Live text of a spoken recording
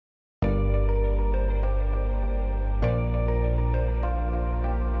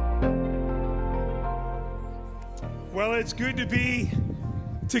Well, it's good to be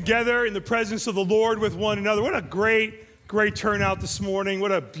together in the presence of the Lord with one another. What a great turnout this morning.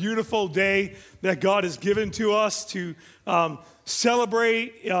 What a beautiful day that God has given to us to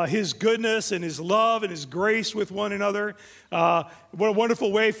celebrate His goodness and His love and His grace with one another. What a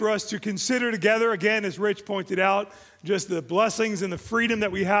wonderful way for us to consider together, again, as Rich pointed out, just the blessings and the freedom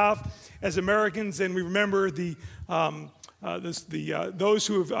that we have as Americans. And we remember those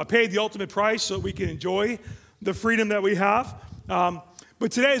who have paid the ultimate price so that we can enjoy the freedom that we have.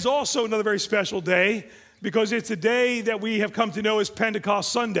 But today is also another very special day because it's a day that we have come to know as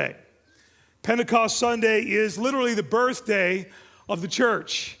Pentecost Sunday. Pentecost Sunday is literally the birthday of the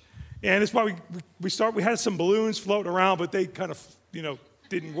church. And it's why we had some balloons floating around, but they kind of,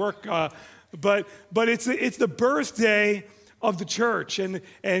 didn't work. But it's the birthday of the church. And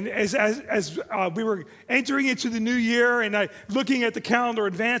as we were entering into the new year and looking at the calendar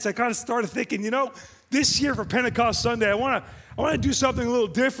in advance, I kind of started thinking, this year for Pentecost Sunday, I want to do something a little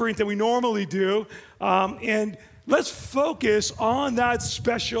different than we normally do. And let's focus on that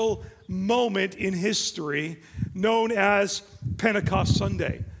special moment in history known as Pentecost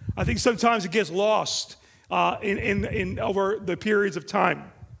Sunday. I think sometimes it gets lost in over the periods of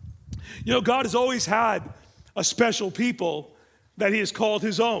time. God has always had a special people that He has called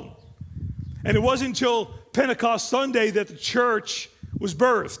His own. And it wasn't until Pentecost Sunday that the church was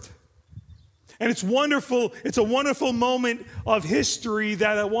birthed. And it's wonderful. It's a wonderful moment of history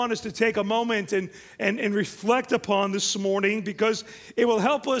that I want us to take a moment and reflect upon this morning, because it will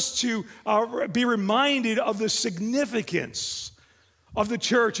help us to be reminded of the significance of the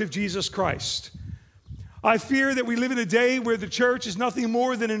church of Jesus Christ. I fear that we live in a day where the church is nothing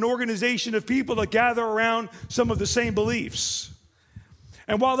more than an organization of people that gather around some of the same beliefs.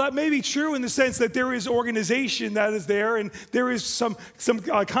 And while that may be true in the sense that there is organization that is there and there is some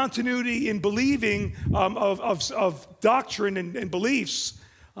continuity in believing of doctrine and beliefs,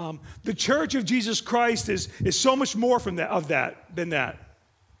 the church of Jesus Christ is so much more than that.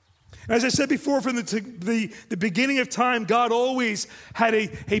 And as I said before, from the beginning of time, God always had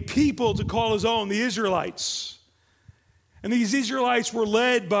a people to call His own, the Israelites. And these Israelites were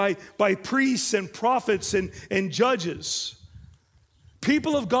led by priests and prophets and judges.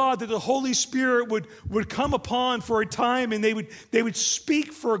 People of God that the Holy Spirit would come upon for a time, and they would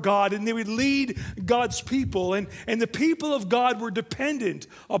speak for God, and they would lead God's people. And the people of God were dependent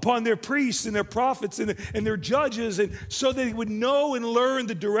upon their priests and their prophets and their judges, and so they would know and learn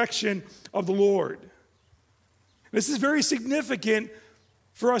the direction of the Lord. This is very significant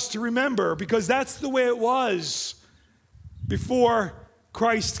for us to remember, because that's the way it was before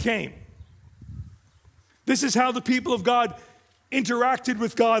Christ came. This is how the people of God interacted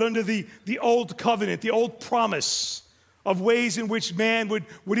with God under the old covenant, the old promise of ways in which man would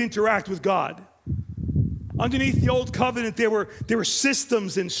interact with God. Underneath the old covenant, there were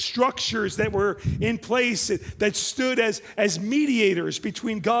systems and structures that were in place that stood as mediators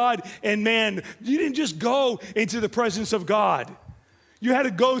between God and man. You didn't just go into the presence of God. You had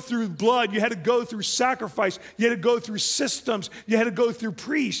to go through blood. You had to go through sacrifice. You had to go through systems. You had to go through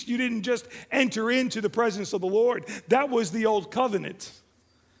priests. You didn't just enter into the presence of the Lord. That was the old covenant.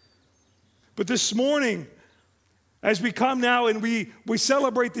 But this morning, as we come now and we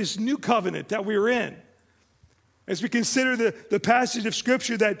celebrate this new covenant that we're in, as we consider the passage of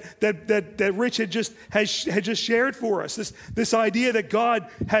Scripture that Rich had just shared for us, this idea that God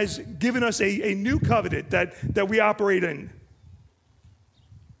has given us a new covenant that we operate in.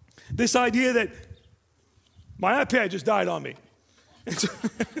 This idea that my iPad just died on me.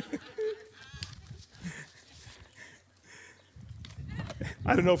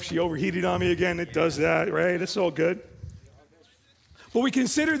 I don't know if she overheated on me again. It does that, right? It's all good. But we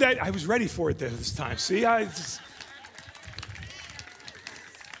consider that I was ready for it this time. See,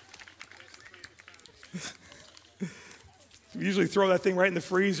 we usually throw that thing right in the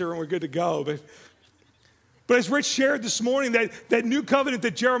freezer and we're good to go. But as Rich shared this morning, that new covenant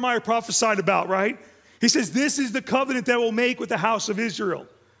that Jeremiah prophesied about, right? He says, this is the covenant that I will make with the house of Israel.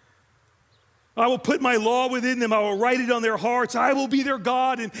 I will put my law within them. I will write it on their hearts. I will be their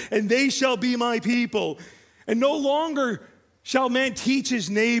God, and they shall be my people. And no longer shall man teach his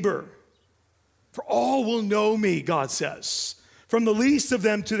neighbor, for all will know me, God says. From the least of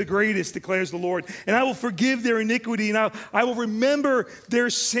them to the greatest, declares the Lord. And I will forgive their iniquity, and I will remember their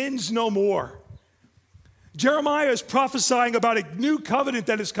sins no more. Jeremiah is prophesying about a new covenant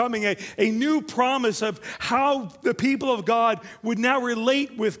that is coming, a new promise of how the people of God would now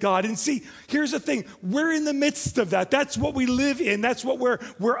relate with God. And see, here's the thing. We're in the midst of that. That's what we live in. That's what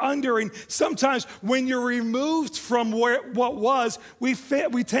we're under. And sometimes when you're removed from what was, we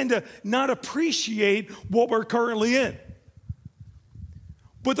tend to not appreciate what we're currently in.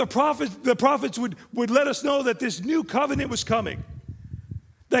 But the prophets would let us know that this new covenant was coming.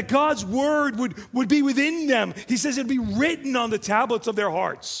 That God's word would be within them. He says it'd be written on the tablets of their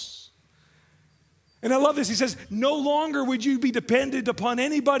hearts. And I love this. He says, no longer would you be dependent upon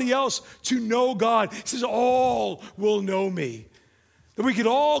anybody else to know God. He says, all will know me. That we could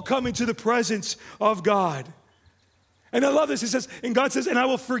all come into the presence of God. And I love this. He says, and God says, and I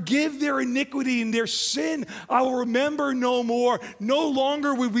will forgive their iniquity and their sin. I will remember no more. No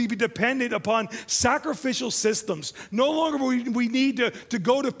longer will we be dependent upon sacrificial systems. No longer will we need to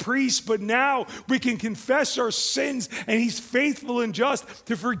go to priests, but now we can confess our sins, and he's faithful and just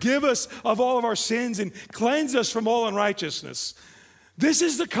to forgive us of all of our sins and cleanse us from all unrighteousness. This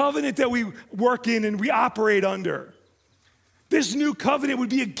is the covenant that we work in and we operate under. This new covenant would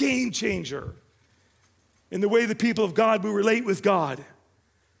be a game changer in the way the people of God will relate with God.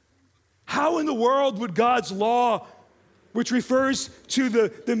 How in the world would God's law, which refers to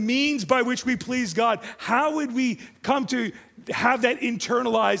the means by which we please God, how would we come to have that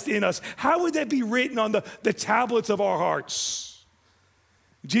internalized in us? How would that be written on the tablets of our hearts?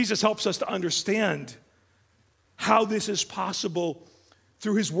 Jesus helps us to understand how this is possible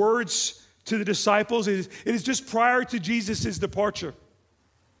through his words to the disciples. It is just prior to Jesus' departure.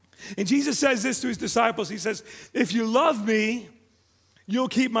 And Jesus says this to his disciples. He says, if you love me, you'll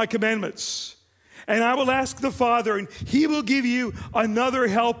keep my commandments. And I will ask the Father, and he will give you another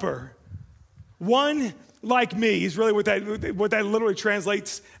helper, one like me. He's really what that literally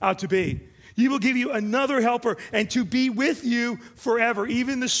translates out to be. He will give you another helper, and to be with you forever,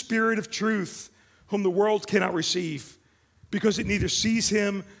 even the Spirit of truth, whom the world cannot receive, because it neither sees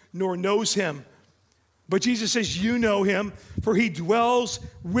him nor knows him. But Jesus says, you know him, for he dwells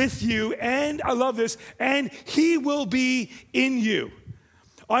with you, and I love this, and he will be in you.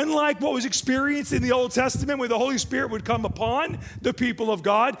 Unlike what was experienced in the Old Testament, where the Holy Spirit would come upon the people of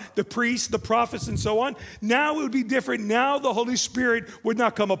God, the priests, the prophets, and so on, now it would be different. Now the Holy Spirit would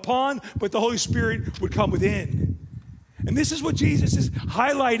not come upon, but the Holy Spirit would come within. And this is what Jesus is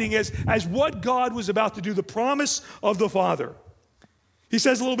highlighting as what God was about to do, the promise of the Father. He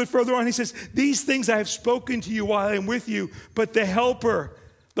says a little bit further on, he says, these things I have spoken to you while I am with you, but the Helper,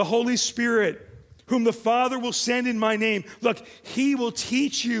 the Holy Spirit, whom the Father will send in my name, look, he will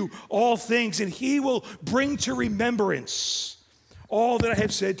teach you all things, and he will bring to remembrance all that I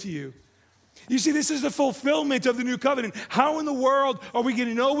have said to you. You see, this is the fulfillment of the new covenant. How in the world are we going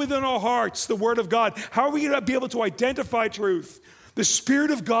to know within our hearts the Word of God? How are we going to be able to identify truth? The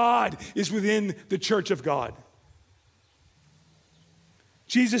Spirit of God is within the church of God.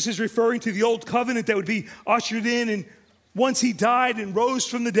 Jesus is referring to the old covenant that would be ushered in, and once he died and rose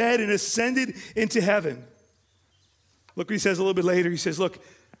from the dead and ascended into heaven. Look what he says a little bit later. He says, look,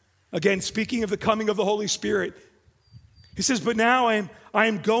 again, speaking of the coming of the Holy Spirit, he says, but now I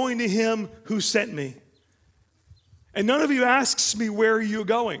am going to him who sent me. And none of you asks me, where are you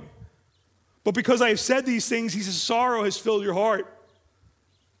going? But because I have said these things, he says, sorrow has filled your heart.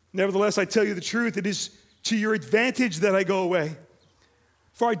 Nevertheless, I tell you the truth, it is to your advantage that I go away.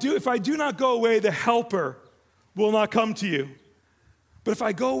 For if I do not go away, the Helper will not come to you. But if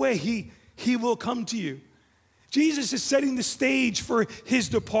I go away, he will come to you. Jesus is setting the stage for his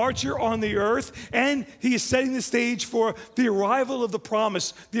departure on the earth, and he is setting the stage for the arrival of the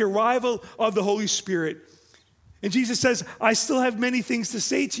promise, the arrival of the Holy Spirit. And Jesus says, I still have many things to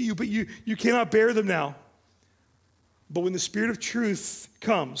say to you, but you cannot bear them now. But when the Spirit of truth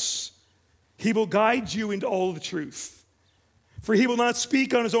comes, he will guide you into all the truth. For he will not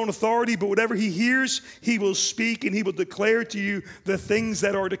speak on his own authority, but whatever he hears, he will speak, and he will declare to you the things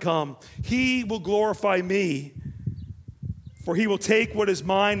that are to come. He will glorify me, for he will take what is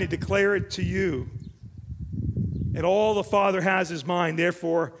mine and declare it to you. And all the Father has is mine.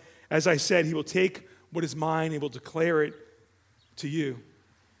 Therefore, as I said, he will take what is mine and will declare it to you.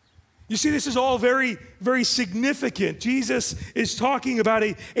 You see, this is all very, very significant. Jesus is talking about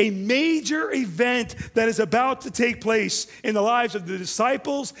a major event that is about to take place in the lives of the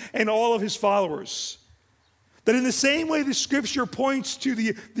disciples and all of his followers. That in the same way the scripture points to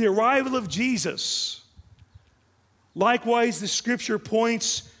the arrival of Jesus, likewise the scripture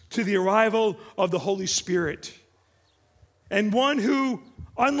points to the arrival of the Holy Spirit. And one who,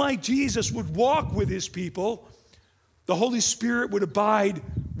 unlike Jesus, would walk with his people, the Holy Spirit would abide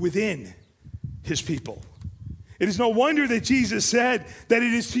within his people. It is no wonder that Jesus said that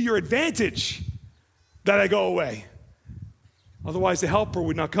it is to your advantage that I go away. Otherwise, the helper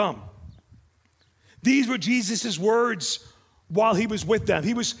would not come. These were Jesus' words while he was with them.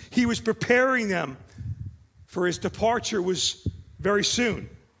 He was preparing them for his departure was very soon.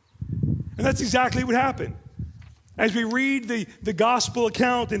 And that's exactly what happened. As we read the gospel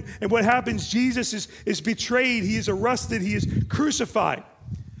account and what happens, Jesus is betrayed, he is arrested, he is crucified.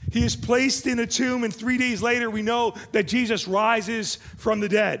 He is placed in a tomb, and 3 days later we know that Jesus rises from the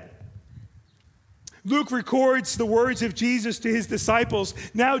dead. Luke records the words of Jesus to his disciples.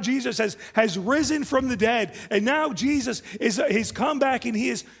 Now Jesus has risen from the dead, and now Jesus has come back and he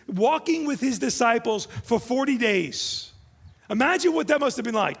is walking with his disciples for 40 days. Imagine what that must have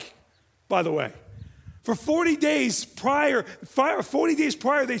been like, by the way. For 40 days prior,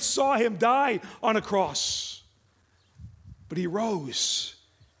 they saw him die on a cross. But he rose,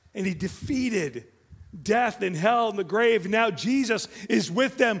 and he defeated death and hell and the grave. Now Jesus is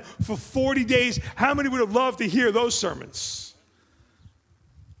with them for 40 days. How many would have loved to hear those sermons?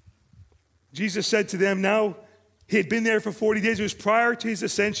 Jesus said to them, now he had been there for 40 days. It was prior to his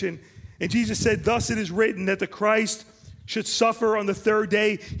ascension. And Jesus said, thus it is written that the Christ should suffer on the third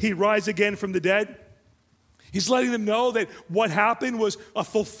day, he'd rise again from the dead. He's letting them know that what happened was a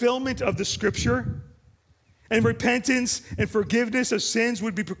fulfillment of the scripture, and repentance and forgiveness of sins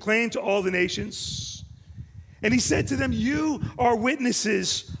would be proclaimed to all the nations. And he said to them, you are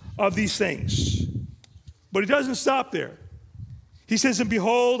witnesses of these things. But it doesn't stop there. He says, and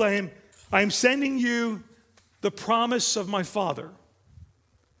behold, I am sending you the promise of my Father,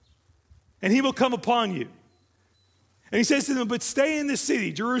 and he will come upon you. And he says to them, but stay in the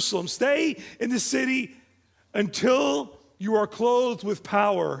city, Jerusalem, stay in the city until you are clothed with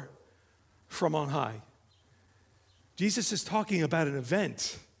power from on high. Jesus is talking about an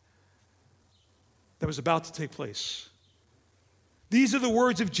event that was about to take place. These are the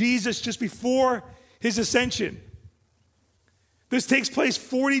words of Jesus just before his ascension. This takes place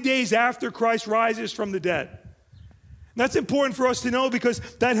 40 days after Christ rises from the dead. And that's important for us to know because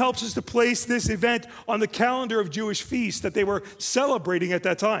that helps us to place this event on the calendar of Jewish feasts that they were celebrating at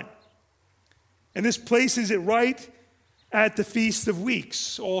that time. And this places it right at the Feast of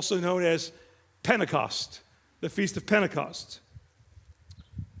Weeks, also known as Pentecost, the Feast of Pentecost.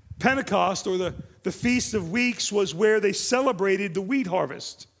 Pentecost, or the Feast of Weeks, was where they celebrated the wheat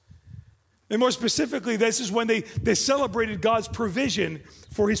harvest. And more specifically, this is when they celebrated God's provision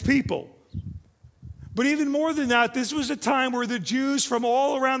for his people. But even more than that, this was a time where the Jews from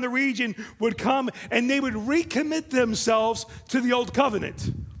all around the region would come and they would recommit themselves to the old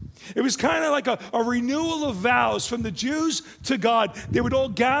covenant. It was kind of like a renewal of vows from the Jews to God. They would all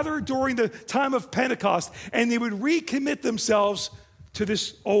gather during the time of Pentecost and they would recommit themselves to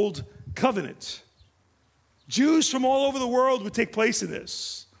this old covenant. Jews from all over the world would take place in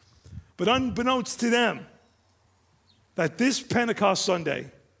this. But unbeknownst to them, that this Pentecost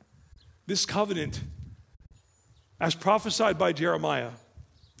Sunday, this covenant, as prophesied by Jeremiah,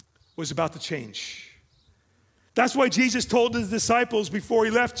 was about to change. That's why Jesus told his disciples before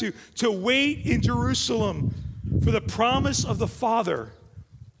he left to wait in Jerusalem, for the promise of the Father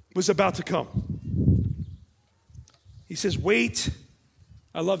was about to come. He says, wait,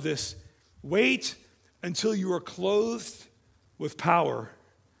 I love this, wait until you are clothed with power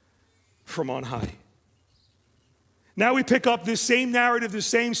from on high. Now we pick up this same narrative, the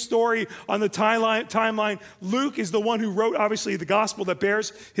same story on the timeline. Luke is the one who wrote, obviously, the gospel that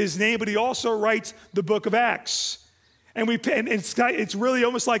bears his name, but he also writes the book of Acts. And it's really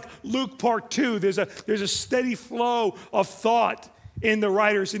almost like Luke part 2. There's a steady flow of thought in the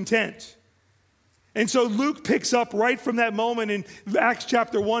writer's intent. And so Luke picks up right from that moment in Acts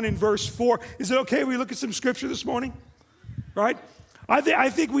chapter 1 and verse 4. Is it okay if we look at some scripture this morning? Right? I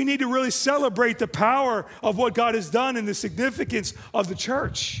think we need to really celebrate the power of what God has done and the significance of the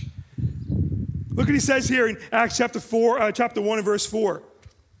church. Look what he says here in Acts chapter 1 and verse 4.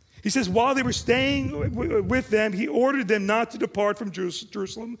 He says, while they were staying with them, he ordered them not to depart from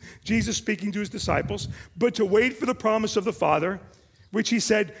Jerusalem, Jesus speaking to his disciples, but to wait for the promise of the Father, which he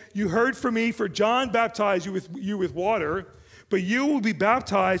said, you heard from me, for John baptized you with water, but you will be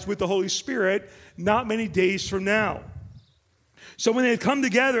baptized with the Holy Spirit not many days from now. So when they had come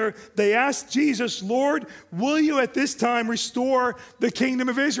together, they asked Jesus, Lord, will you at this time restore the kingdom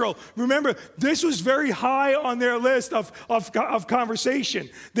of Israel? Remember, this was very high on their list of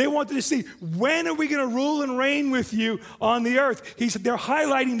conversation. They wanted to see, when are we going to rule and reign with you on the earth? He said, they're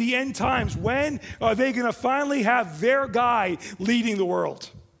highlighting the end times. When are they going to finally have their guy leading the world?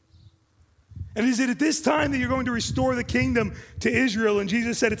 And is it at this time that you're going to restore the kingdom to Israel? And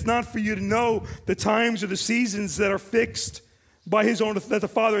Jesus said, it's not for you to know the times or the seasons that are fixed by his own, that the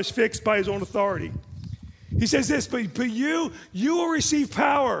Father has fixed by his own authority. He says this, but you will receive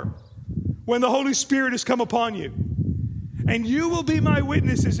power when the Holy Spirit has come upon you. And you will be my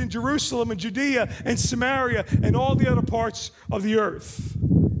witnesses in Jerusalem and Judea and Samaria and all the other parts of the earth.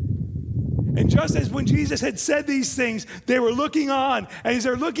 And just as when Jesus had said these things, they were looking on. And as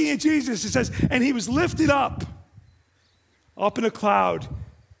they're looking at Jesus, it says, and he was lifted up in a cloud,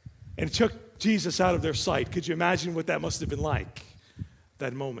 and it took Jesus out of their sight. Could you imagine what that must have been like,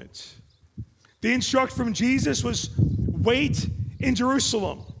 that moment? The instruction from Jesus was, wait in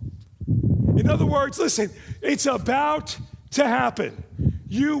Jerusalem. In other words, listen, it's about to happen.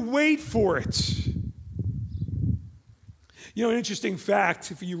 You wait for it. You know, an interesting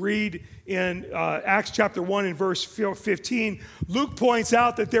fact, if you read in Acts chapter 1 and verse 15, Luke points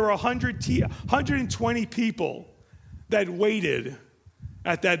out that there were 120 people that waited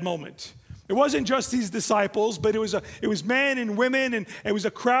at that moment. It wasn't just these disciples, but it was men and women, and it was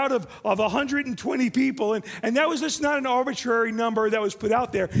a crowd of 120 people. And that was just not an arbitrary number that was put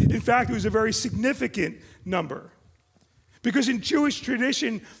out there. In fact, it was a very significant number. Because in Jewish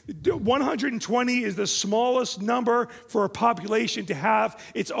tradition, 120 is the smallest number for a population to have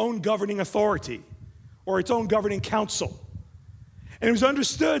its own governing authority or its own governing council. And it was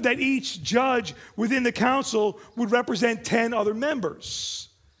understood that each judge within the council would represent 10 other members.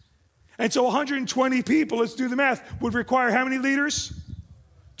 And so 120 people, let's do the math, would require how many leaders?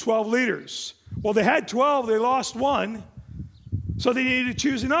 12 leaders. Well, they had 12, they lost one, so they needed to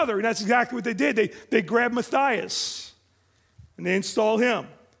choose another. And that's exactly what they did. They grabbed Matthias. And they install him.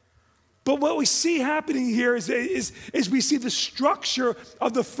 But what we see happening here is we see the structure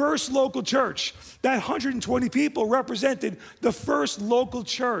of the first local church. That 120 people represented the first local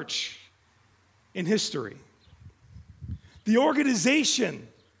church in history. The organization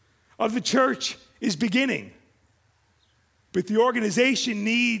of the church is beginning. But the organization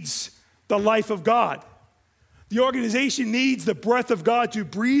needs the life of God. The organization needs the breath of God to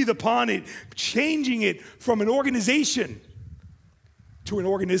breathe upon it, changing it from an organization to an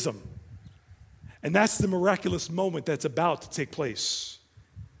organism. And that's the miraculous moment that's about to take place,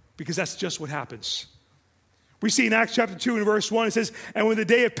 because that's just what happens. We see in Acts chapter 2 and verse 1, it says, and when the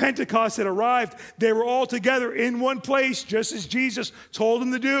day of Pentecost had arrived, they were all together in one place, just as Jesus told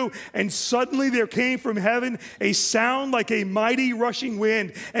them to do. And suddenly there came from heaven a sound like a mighty rushing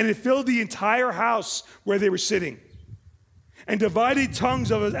wind, and it filled the entire house where they were sitting. And divided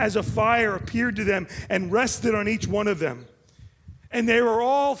tongues as a fire appeared to them and rested on each one of them. And they were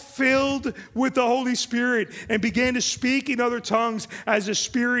all filled with the Holy Spirit and began to speak in other tongues as the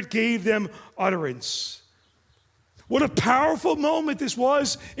Spirit gave them utterance. What a powerful moment this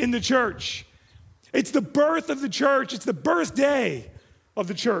was in the church. It's the birth of the church. It's the birthday of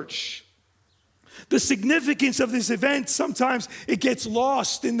the church. The significance of this event, sometimes it gets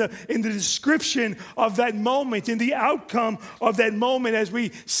lost in the description of that moment, in the outcome of that moment, as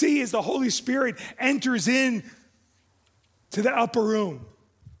we see as the Holy Spirit enters in to the upper room.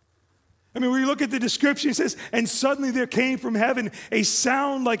 I mean, when you look at the description, it says, and suddenly there came from heaven a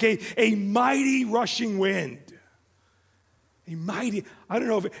sound like a mighty rushing wind. A mighty, I don't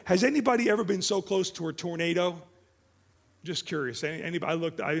know, has anybody ever been so close to a tornado? Just curious.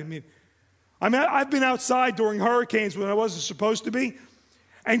 Anybody? I've been outside during hurricanes when I wasn't supposed to be,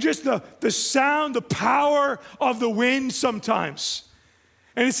 and just the sound, the power of the wind sometimes.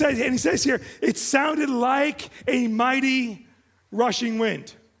 And he says here, it sounded like a mighty rushing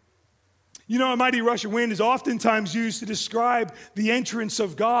wind. You know, a mighty rushing wind is oftentimes used to describe the entrance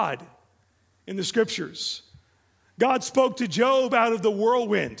of God in the scriptures. God spoke to Job out of the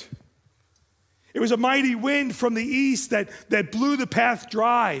whirlwind. It was a mighty wind from the east that blew the path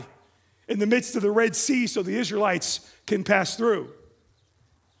dry in the midst of the Red Sea so the Israelites can pass through.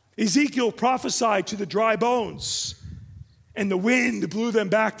 Ezekiel prophesied to the dry bones, and the wind blew them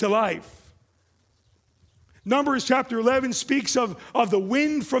back to life. Numbers chapter 11 speaks of the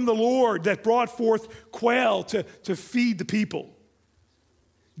wind from the Lord that brought forth quail to feed the people.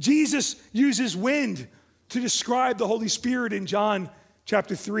 Jesus uses wind to describe the Holy Spirit in John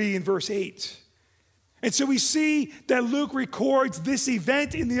chapter 3 and verse 8. And so we see that Luke records this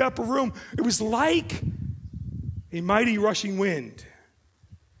event in the upper room. It was like a mighty rushing wind.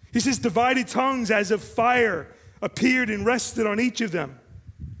 He says, divided tongues as of fire appeared and rested on each of them.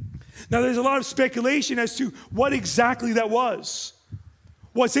 Now, there's a lot of speculation as to what exactly that was.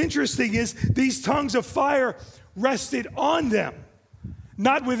 What's interesting is these tongues of fire rested on them,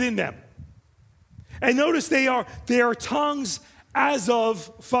 not within them. And notice they are tongues as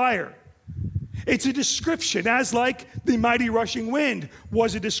of fire. It's a description, as like the mighty rushing wind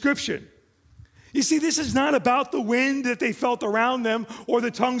was a description. You see, this is not about the wind that they felt around them or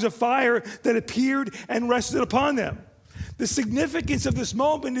the tongues of fire that appeared and rested upon them. The significance of this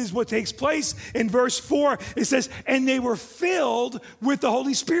moment is what takes place in verse 4. It says, and they were filled with the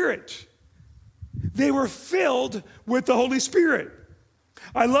Holy Spirit. They were filled with the Holy Spirit.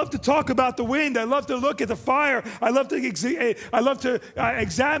 I love to talk about the wind. I love to look at the fire. I love to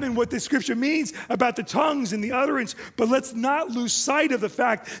examine what this scripture means about the tongues and the utterance. But let's not lose sight of the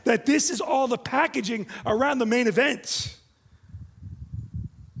fact that this is all the packaging around the main event.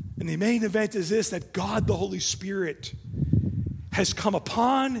 And the main event is this, that God, the Holy Spirit, has come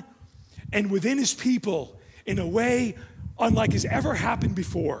upon and within his people in a way unlike has ever happened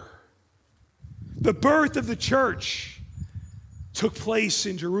before. The birth of the church took place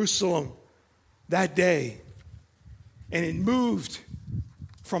in Jerusalem that day, and it moved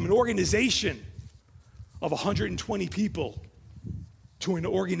from an organization of 120 people to an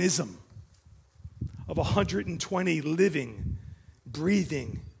organism of 120 living,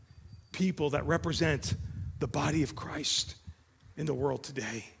 breathing people that represent the body of Christ in the world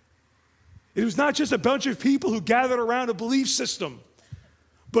today. It was not just a bunch of people who gathered around a belief system,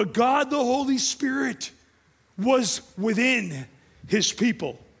 but God the Holy Spirit was within his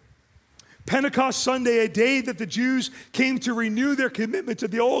people. Pentecost Sunday, a day that the Jews came to renew their commitment to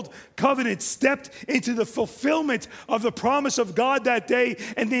the old covenant, stepped into the fulfillment of the promise of God that day,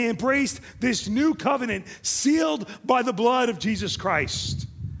 and they embraced this new covenant sealed by the blood of Jesus Christ.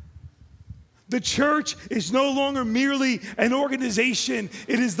 The church is no longer merely an organization,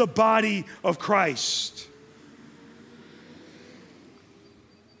 it is the body of Christ.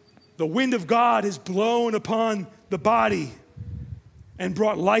 The wind of God has blown upon the body and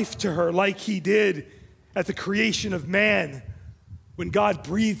brought life to her like he did at the creation of man when God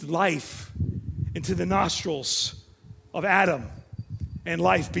breathed life into the nostrils of Adam and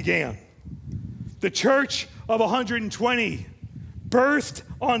life began. The church of 120, birthed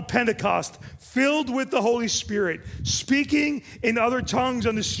on Pentecost, filled with the Holy Spirit, speaking in other tongues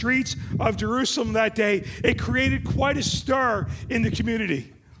on the streets of Jerusalem that day, it created quite a stir in the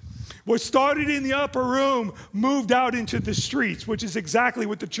community. What started in the upper room moved out into the streets, which is exactly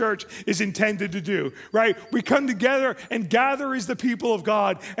what the church is intended to do, right? We come together and gather as the people of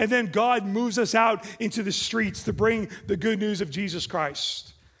God, and then God moves us out into the streets to bring the good news of Jesus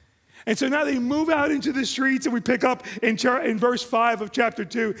Christ. And so now they move out into the streets, and we pick up in verse 5 of chapter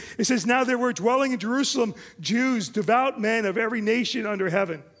 2. It says, now there were dwelling in Jerusalem Jews, devout men of every nation under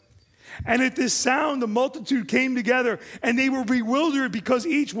heaven. And at this sound, the multitude came together, and they were bewildered because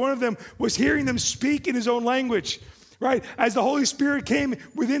each one of them was hearing them speak in his own language, right? As the Holy Spirit came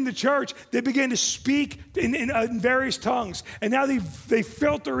within the church, they began to speak in various tongues. And now they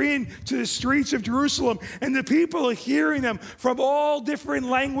filter in to the streets of Jerusalem, and the people are hearing them from all different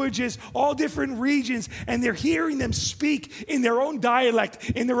languages, all different regions, and they're hearing them speak in their own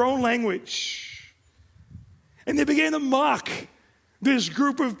dialect, in their own language. And they began to mock this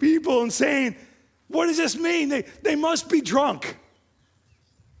group of people and saying, what does this mean? They must be drunk.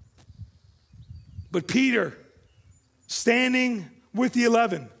 But Peter, standing with the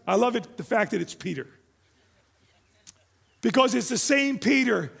 11, I love it, the fact that it's Peter, because it's the same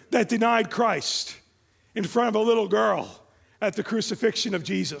Peter that denied Christ in front of a little girl at the crucifixion of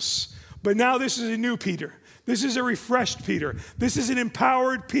Jesus. But now this is a new Peter. This is a refreshed Peter. This is an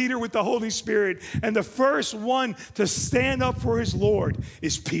empowered Peter with the Holy Spirit. And the first one to stand up for his Lord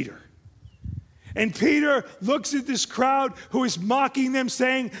is Peter. And Peter looks at this crowd who is mocking them,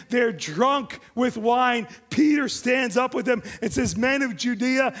 saying they're drunk with wine. Peter stands up with them and says, men of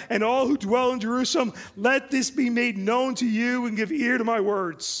Judea and all who dwell in Jerusalem, let this be made known to you and give ear to my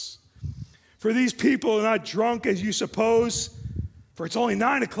words. For these people are not drunk as you suppose, for it's only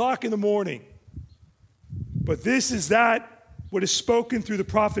 9 o'clock in the morning. But this is that what is spoken through the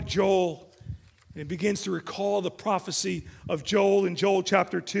prophet Joel. And it begins to recall the prophecy of Joel in Joel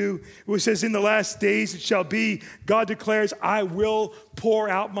chapter 2, where it says, in the last days it shall be, God declares, I will pour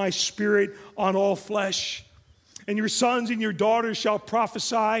out my spirit on all flesh. And your sons and your daughters shall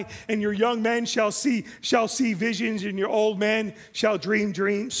prophesy, and your young men shall see visions, and your old men shall dream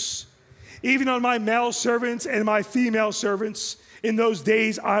dreams. Even on my male servants and my female servants, in those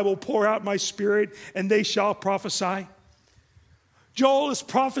days I will pour out my spirit, and they shall prophesy. Joel is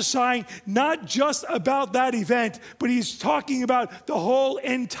prophesying not just about that event, but he's talking about the whole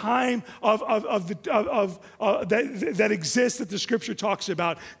end time that exists, that the scripture talks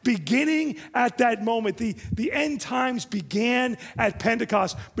about. Beginning at that moment, the end times began at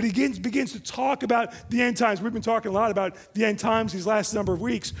Pentecost, but he begins to talk about the end times. We've been talking a lot about the end times these last number of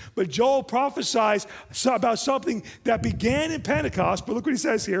weeks, but Joel prophesies about something that began in Pentecost, but look what he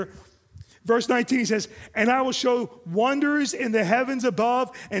says here. Verse 19, he says, and I will show wonders in the heavens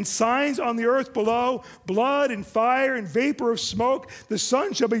above and signs on the earth below, blood and fire and vapor of smoke. The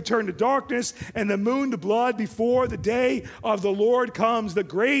sun shall be turned to darkness and the moon to blood before the day of the Lord comes, the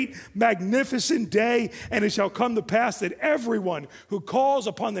great, magnificent day. And it shall come to pass that everyone who calls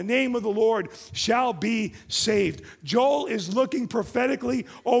upon the name of the Lord shall be saved. Joel is looking prophetically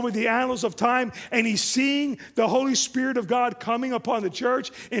over the annals of time, and he's seeing the Holy Spirit of God coming upon the church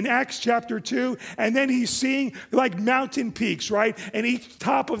in Acts chapter 2, and then he's seeing like mountain peaks, right? And each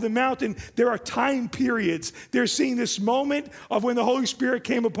top of the mountain, there are time periods. They're seeing this moment of when the Holy Spirit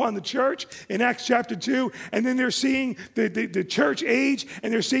came upon the church in Acts chapter 2, and then they're seeing the church age,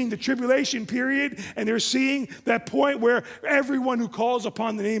 and they're seeing the tribulation period, and they're seeing that point where everyone who calls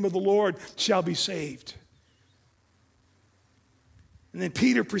upon the name of the Lord shall be saved. And then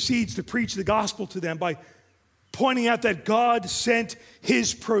Peter proceeds to preach the gospel to them by pointing out that God sent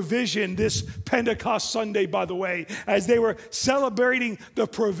his provision this Pentecost Sunday, by the way, as they were celebrating the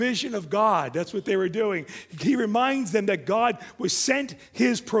provision of God. That's what they were doing. He reminds them that God was sent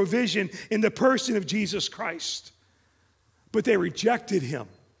his provision in the person of Jesus Christ. But they rejected him,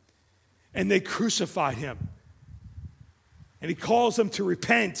 and they crucified him. And he calls them to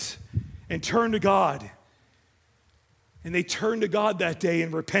repent and turn to God. And they turned to God that day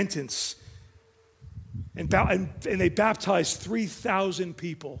in repentance. And they baptized 3,000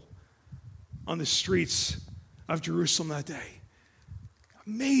 people on the streets of Jerusalem that day.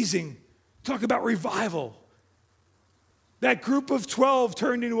 Amazing. Talk about revival. That group of 12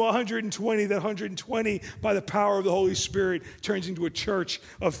 turned into 120. That 120, by the power of the Holy Spirit, turns into a church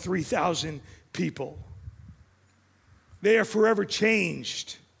of 3,000 people. They are forever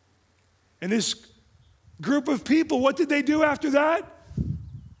changed. And this group of people, what did they do after that?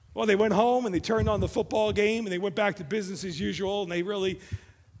 Well, they went home and they turned on the football game and they went back to business as usual, and they really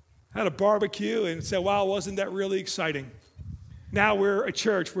had a barbecue and said, wow, wasn't that really exciting? Now we're a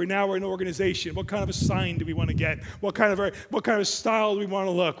church. Now we're an organization. What kind of a sign do we want to get? What kind of style do we want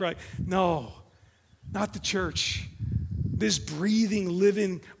to look, right? No, not the church. This breathing,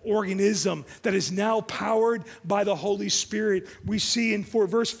 living organism that is now powered by the Holy Spirit. We see in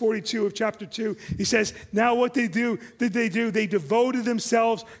verse 42 of chapter 2, he says, now what did they do? They devoted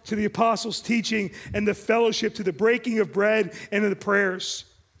themselves to the apostles' teaching and the fellowship, to the breaking of bread and to the prayers.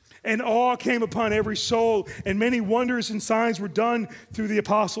 And awe came upon every soul, and many wonders and signs were done through the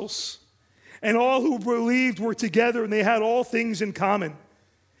apostles. And all who believed were together, and they had all things in common.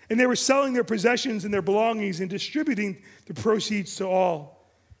 And they were selling their possessions and their belongings and distributing the proceeds to all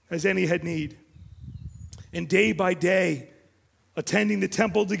as any had need. And day by day, attending the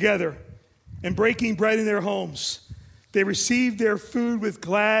temple together and breaking bread in their homes, they received their food with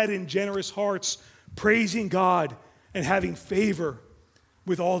glad and generous hearts, praising God and having favor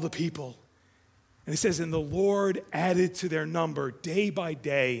with all the people. And it says, and the Lord added to their number day by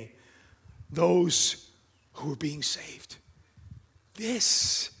day those who were being saved.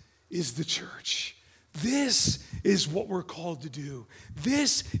 This is the church. This is what we're called to do.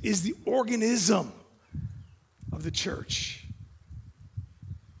 This is the organism of the church.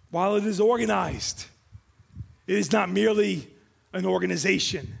 While it is organized, it is not merely an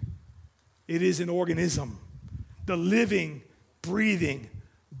organization. It is an organism, the living, breathing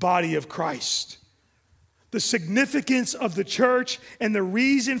body of Christ. The significance of the church and the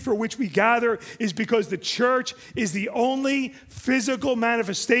reason for which we gather is because the church is the only physical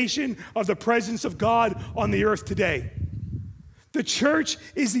manifestation of the presence of God on the earth today. The church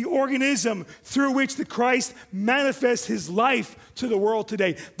is the organism through which the Christ manifests his life to the world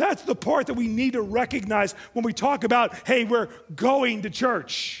today. That's the part that we need to recognize when we talk about, hey, we're going to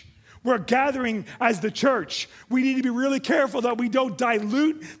church. We're gathering as the church. We need to be really careful that we don't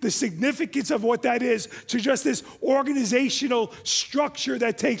dilute the significance of what that is to just this organizational structure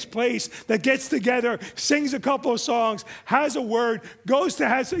that takes place, that gets together, sings a couple of songs, has a word,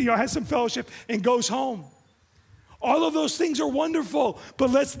 has some fellowship, and goes home. All of those things are wonderful,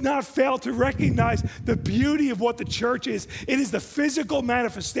 but let's not fail to recognize the beauty of what the church is. It is the physical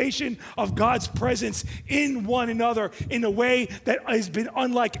manifestation of God's presence in one another in a way that has been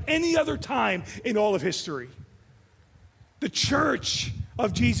unlike any other time in all of history. The church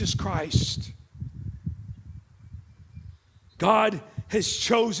of Jesus Christ. God has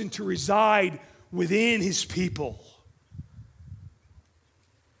chosen to reside within his people.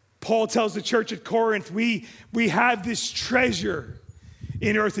 Paul tells the church at Corinth, we have this treasure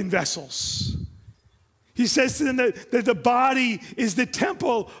in earthen vessels. He says to them that the body is the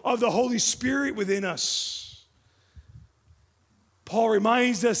temple of the Holy Spirit within us. Paul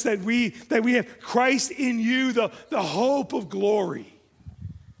reminds us that we have Christ in you, the hope of glory.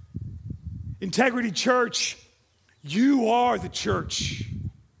 Integrity Church, you are the church.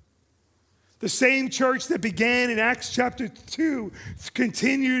 The same church that began in Acts chapter 2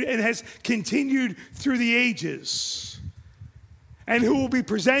 continued and has continued through the ages, and who will be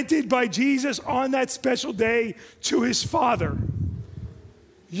presented by Jesus on that special day to his Father.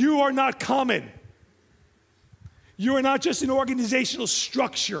 You are not common. You are not just an organizational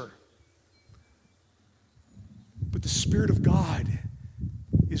structure, but the Spirit of God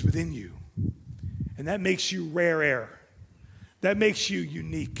is within you. And that makes you rare air. That makes you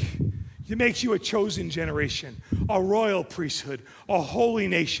unique. It makes you a chosen generation, a royal priesthood, a holy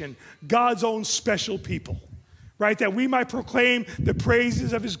nation, God's own special people, right? That we might proclaim the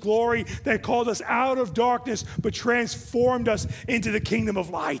praises of his glory that called us out of darkness but transformed us into the kingdom of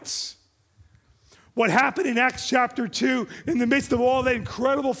light. What happened in Acts chapter 2 in the midst of all that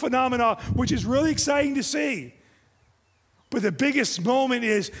incredible phenomena, which is really exciting to see. But the biggest moment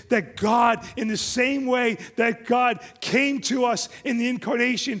is that God, in the same way that God came to us in the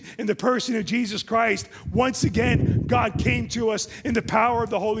incarnation in the person of Jesus Christ, once again, God came to us in the power of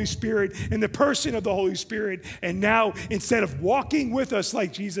the Holy Spirit, in the person of the Holy Spirit. And now, instead of walking with us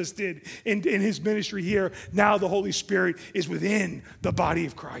like Jesus did in his ministry here, now the Holy Spirit is within the body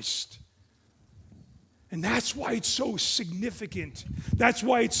of Christ. And that's why it's so significant. That's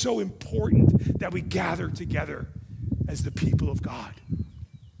why it's so important that we gather together as the people of God.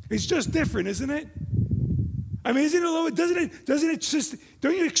 It's just different, isn't it? I mean, isn't it a little, doesn't it just,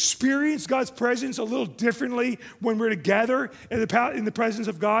 don't you experience God's presence a little differently when we're together in the presence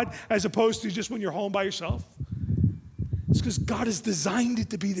of God as opposed to just when you're home by yourself? It's because God has designed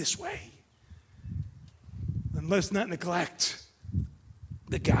it to be this way. And let's not neglect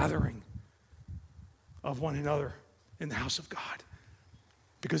the gathering of one another in the house of God.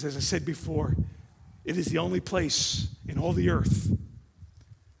 Because as I said before, it is the only place in all the earth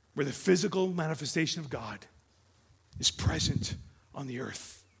where the physical manifestation of God is present on the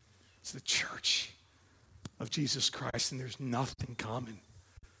earth. It's the church of Jesus Christ, and there's nothing common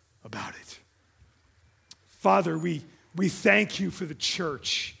about it. Father, we thank you for the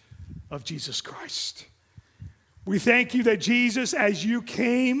church of Jesus Christ. We thank you that Jesus, as you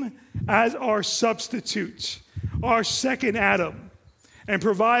came as our substitute, our second Adam, and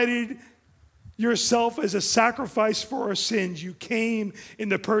provided yourself as a sacrifice for our sins, you came in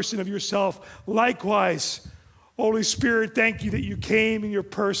the person of yourself. Likewise, Holy Spirit, thank you that you came in your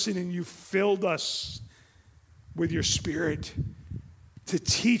person and you filled us with your Spirit to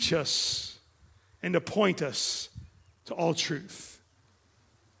teach us and to point us to all truth.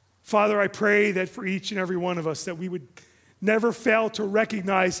 Father, I pray that for each and every one of us that we would never fail to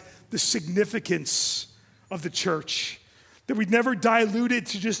recognize the significance of the church, that we'd never dilute it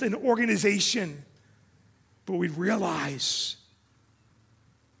to just an organization, but we'd realize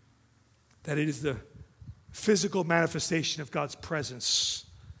that it is the physical manifestation of God's presence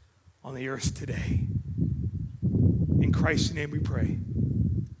on the earth today. In Christ's name we pray.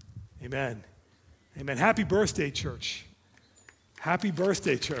 Amen. Amen. Happy birthday, church. Happy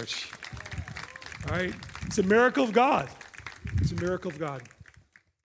birthday, church. All right. It's a miracle of God. It's a miracle of God.